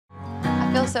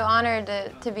I feel so honored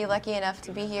to be lucky enough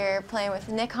to be here playing with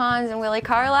Nick Hans and Willi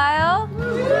Carlisle. All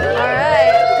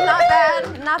right, not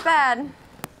bad, not bad.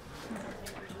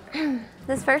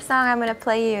 This first song I'm going to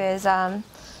play you is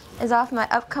off my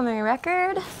upcoming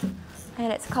record,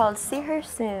 and it's called See Her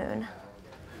Soon.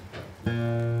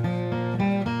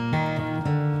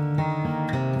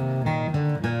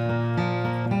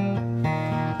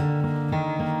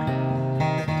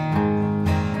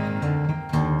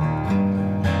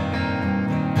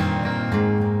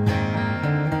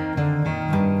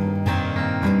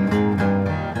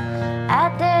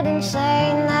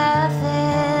 Say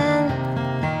nothing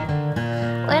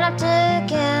when I took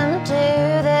him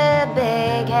to the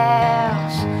big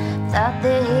house. Thought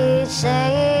that he'd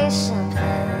say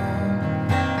something,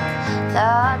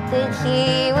 thought that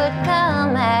he would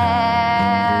come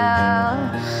out,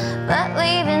 but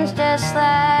leaving's just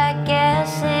like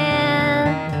guessing,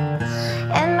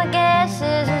 and my guess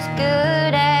is as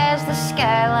good as the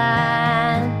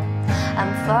skyline.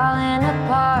 I'm falling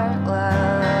apart, love.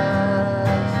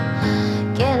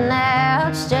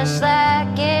 It's just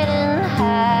like getting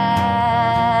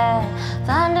high.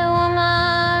 Find a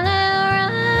woman who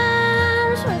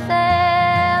runs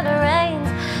without her reins.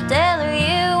 Tell her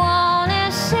you want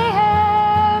to see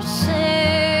her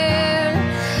soon.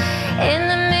 In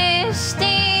the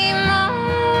misty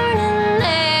morning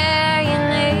there, you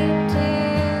need to.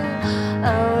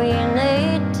 Oh, you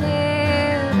need to.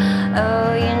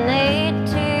 Oh, you need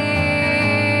to.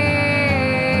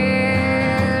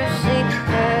 See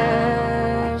her.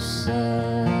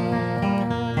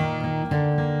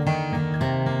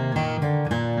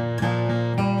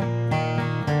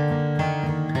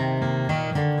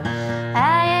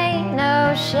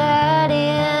 Shut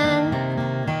in,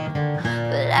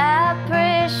 but I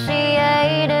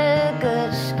appreciate a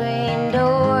good screen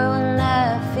door when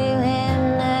I feel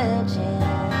him nudging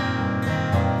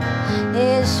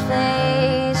his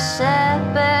face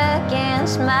up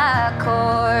against my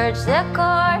chords, the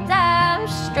chords I'm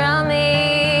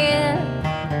strumming,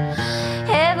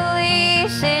 heavily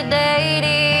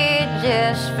sedated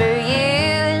just for you.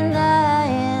 And I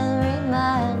am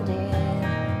reminded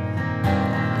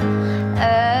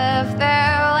of the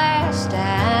last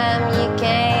time you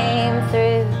came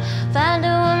through. Find a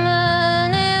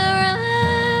woman who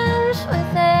runs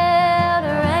without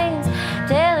her reins.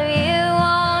 Tell her you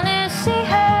want to see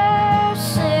her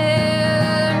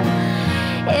soon.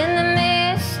 In the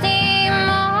misty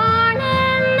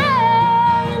morning,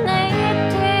 you need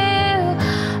to.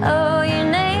 Oh, you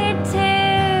need to.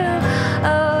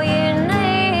 Oh, you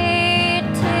need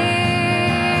to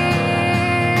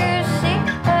see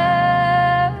her.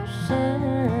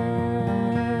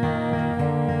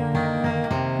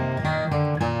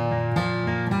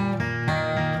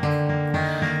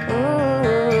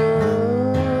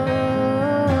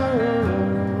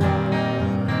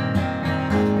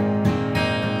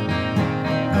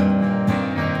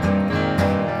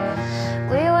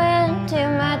 We went to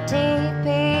my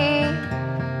teepee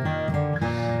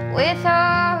with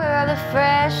all of the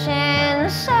fresh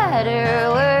insider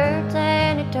words,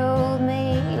 and he told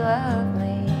me he loved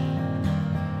me.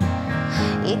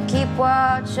 He'd keep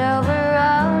watch over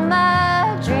all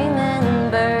my dreaming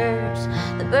birds,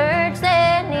 the birds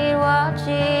that need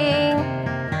watching.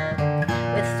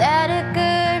 Without a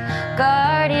good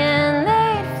guardian,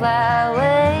 they'd fly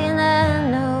away, and I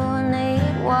know I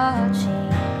need watching.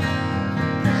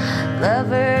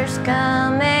 Lovers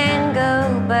come and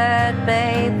go, but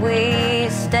babe, we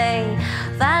stay.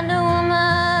 Find a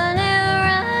woman who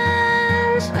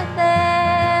runs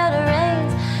without her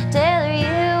reins. Tell her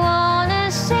you want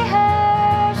to see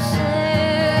her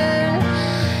soon.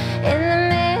 In the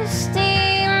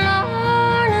misty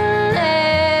morning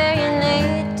there, you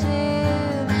need to.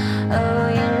 Oh,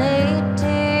 you need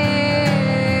to.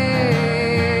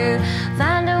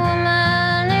 Find a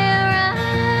woman who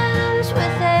runs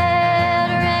without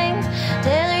her reins.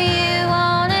 Tell her you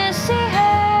want to see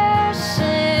her soon.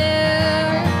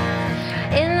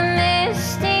 In the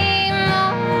misty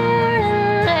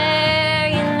morning there,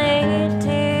 you need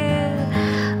to.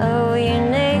 Oh, you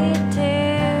need to.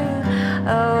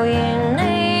 Oh, you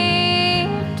need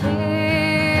to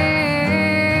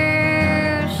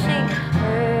see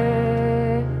her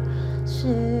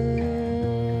soon.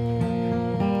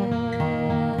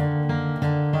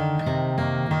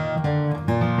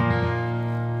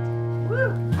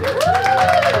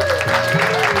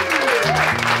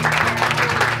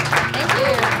 Thank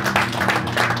you.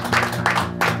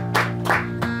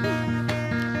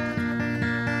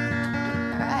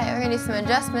 All right, we're gonna do some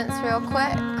adjustments real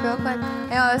quick.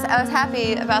 You know, I was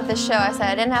happy about this show. I said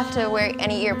I didn't have to wear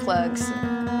any earplugs.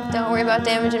 don't worry about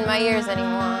damaging my ears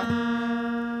anymore.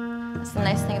 That's the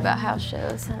nice thing about house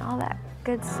shows and all that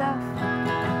good stuff.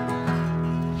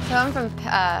 So I'm from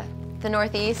the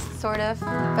Northeast, sort of,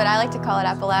 but I like to call it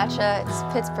Appalachia. It's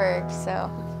Pittsburgh,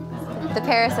 so the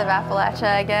Paris of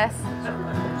Appalachia, I guess.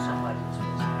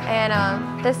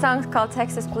 And this song's called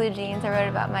Texas Blue Jeans. I wrote it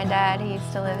about my dad. He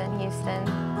used to live in Houston.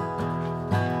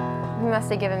 He must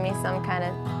have given me some kind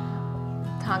of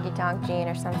honky-tonk gene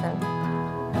or something.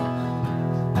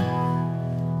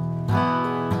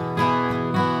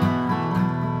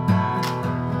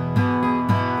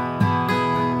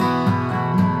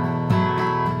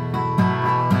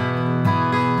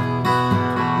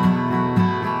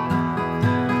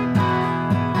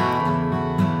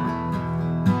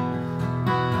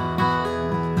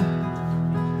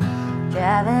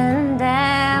 Driving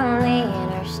down the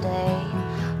interstate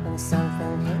when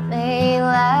something hit me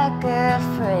like a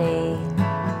freight.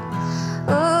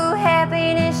 Ooh,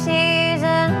 happiness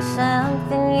isn't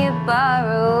something you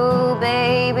borrow,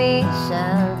 baby,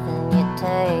 something you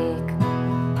take.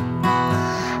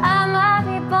 I might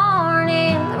be born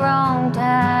in the wrong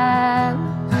time,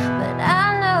 but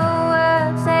I know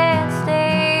what's at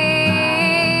stake.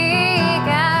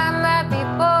 I might be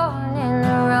born in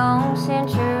the wrong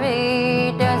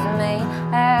century, doesn't mean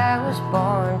I was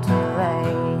born too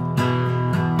late.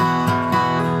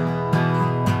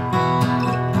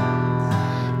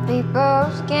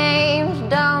 People's games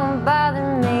don't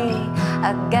bother me,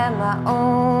 I got my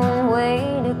own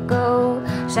way to go.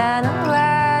 Shine a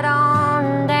light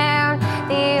on down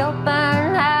the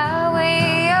open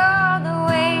highway, all the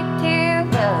way to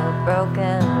the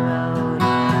broken road.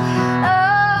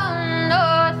 Oh,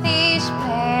 Northeast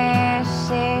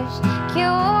Passage,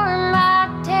 cure my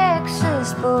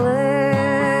Texas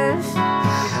blues.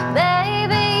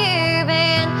 Baby, you've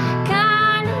been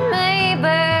kind to me,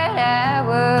 but I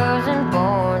wasn't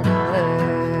born to lose.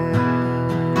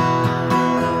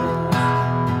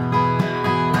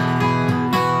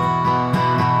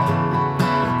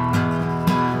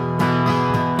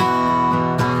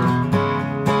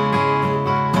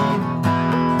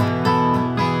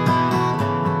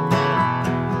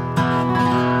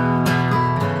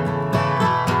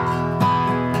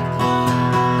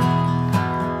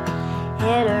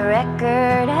 Hit a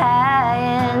record high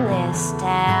in this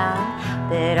town,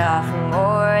 bit off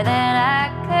more than I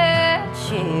could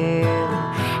chew.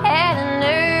 Had a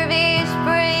nervous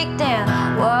breakdown,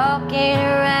 walking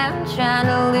around trying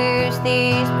to lose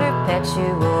these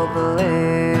perpetual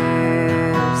blues.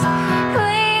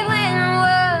 Cleveland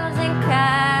wasn't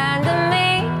kind to me,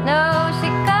 no,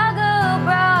 Chicago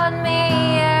brought me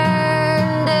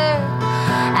under.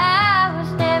 I was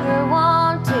never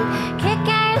one to kick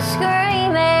and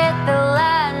scream at the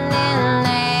lightning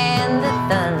and the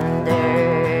thunder.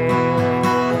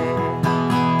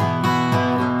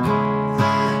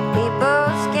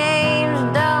 People's games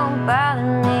don't bother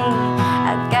me,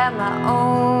 I got my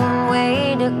own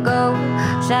way to go.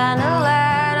 Shine a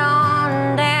light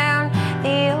on down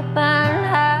the open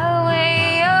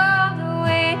highway, all the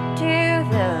way to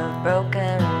the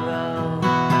broken road.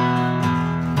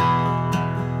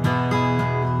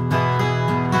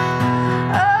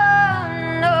 Oh,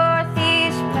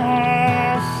 Northeast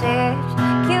Passage,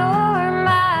 cure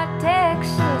my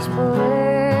Texas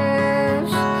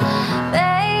blues.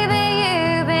 Baby,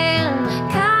 you've been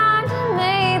kind to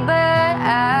me, but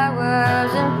I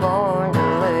wasn't born to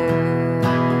lose.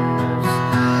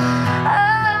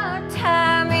 Oh,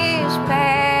 time is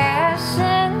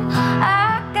passing,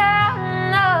 I got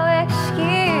no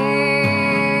excuse.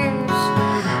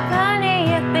 Honey,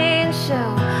 you've been so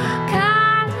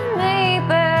kind to me,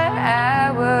 but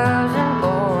I wasn't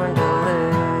born to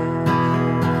lose.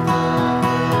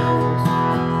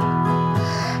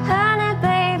 Honey,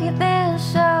 babe, you've been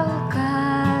so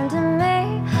kind to me.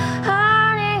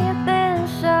 Honey, you've been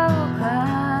so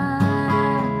kind.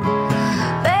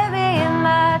 Baby, you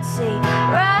might see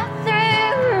right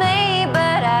through me,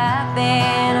 but I've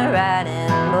been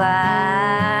riding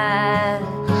blind,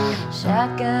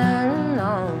 shotgun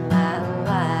on my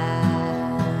mind.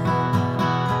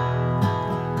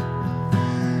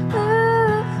 Ooh,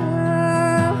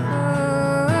 ooh,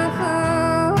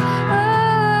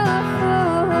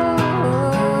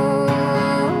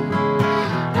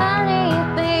 honey,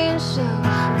 you've been so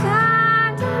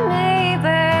kind to me,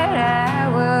 but I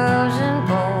wasn't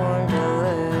born to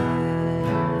lose.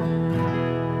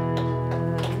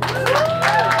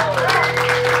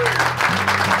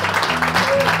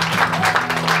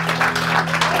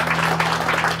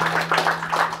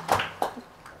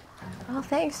 Well,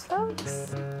 thanks,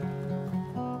 folks.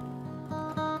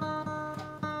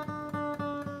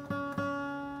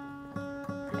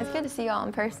 It's good to see y'all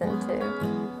in person too.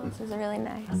 This is really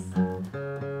nice.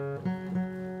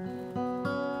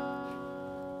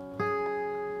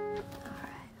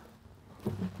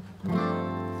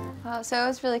 So it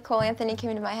was really cool. Anthony came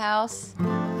into my house,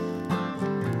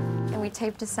 and we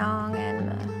taped a song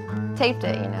and taped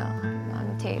it, you know,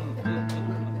 on tape.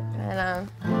 And I'm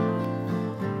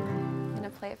gonna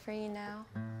play it for you now.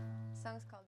 The song's called